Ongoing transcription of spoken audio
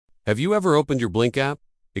Have you ever opened your Blink app,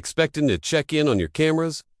 expecting to check in on your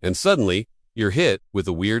cameras, and suddenly, you're hit with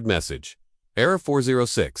a weird message? Error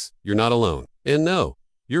 406, you're not alone. And no,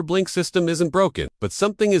 your Blink system isn't broken, but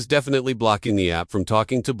something is definitely blocking the app from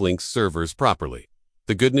talking to Blink's servers properly.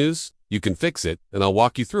 The good news? You can fix it, and I'll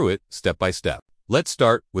walk you through it step by step. Let's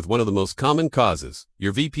start with one of the most common causes,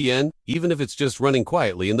 your VPN, even if it's just running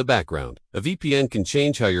quietly in the background. A VPN can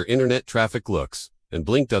change how your internet traffic looks, and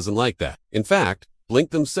Blink doesn't like that. In fact,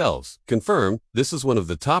 Blink themselves confirm this is one of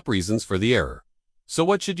the top reasons for the error. So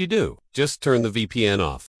what should you do? Just turn the VPN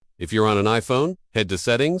off. If you're on an iPhone, head to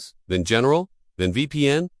Settings, then General, then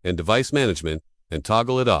VPN and Device Management, and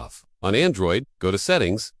toggle it off. On Android, go to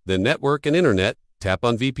Settings, then Network and Internet, tap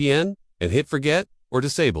on VPN, and hit Forget or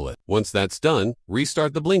disable it. Once that's done,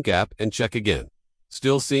 restart the Blink app and check again.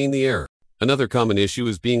 Still seeing the error? Another common issue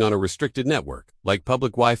is being on a restricted network, like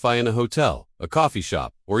public Wi-Fi in a hotel, a coffee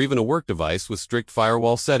shop, or even a work device with strict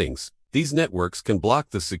firewall settings. These networks can block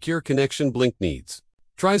the secure connection Blink needs.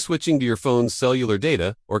 Try switching to your phone's cellular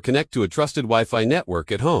data or connect to a trusted Wi-Fi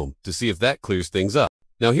network at home to see if that clears things up.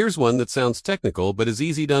 Now here's one that sounds technical but is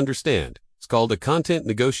easy to understand. It's called a content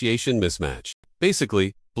negotiation mismatch.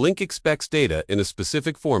 Basically, Blink expects data in a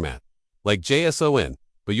specific format, like JSON,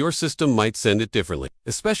 but your system might send it differently,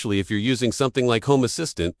 especially if you're using something like Home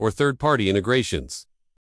Assistant or third-party integrations.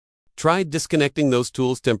 Try disconnecting those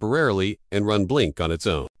tools temporarily and run Blink on its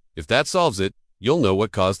own. If that solves it, you'll know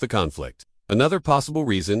what caused the conflict. Another possible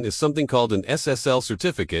reason is something called an SSL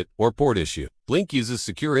certificate or port issue. Blink uses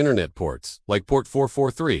secure internet ports, like port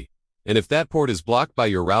 443, and if that port is blocked by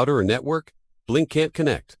your router or network, Blink can't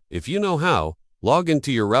connect. If you know how, log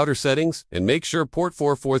into your router settings and make sure port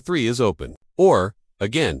 443 is open. Or,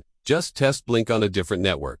 again, just test Blink on a different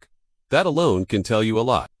network. That alone can tell you a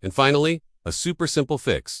lot. And finally, a super simple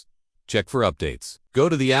fix. Check for updates. Go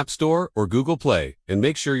to the App Store or Google Play and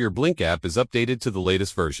make sure your Blink app is updated to the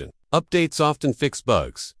latest version. Updates often fix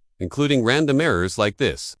bugs, including random errors like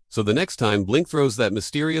this. So the next time Blink throws that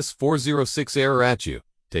mysterious 406 error at you,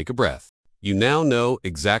 take a breath. You now know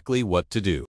exactly what to do.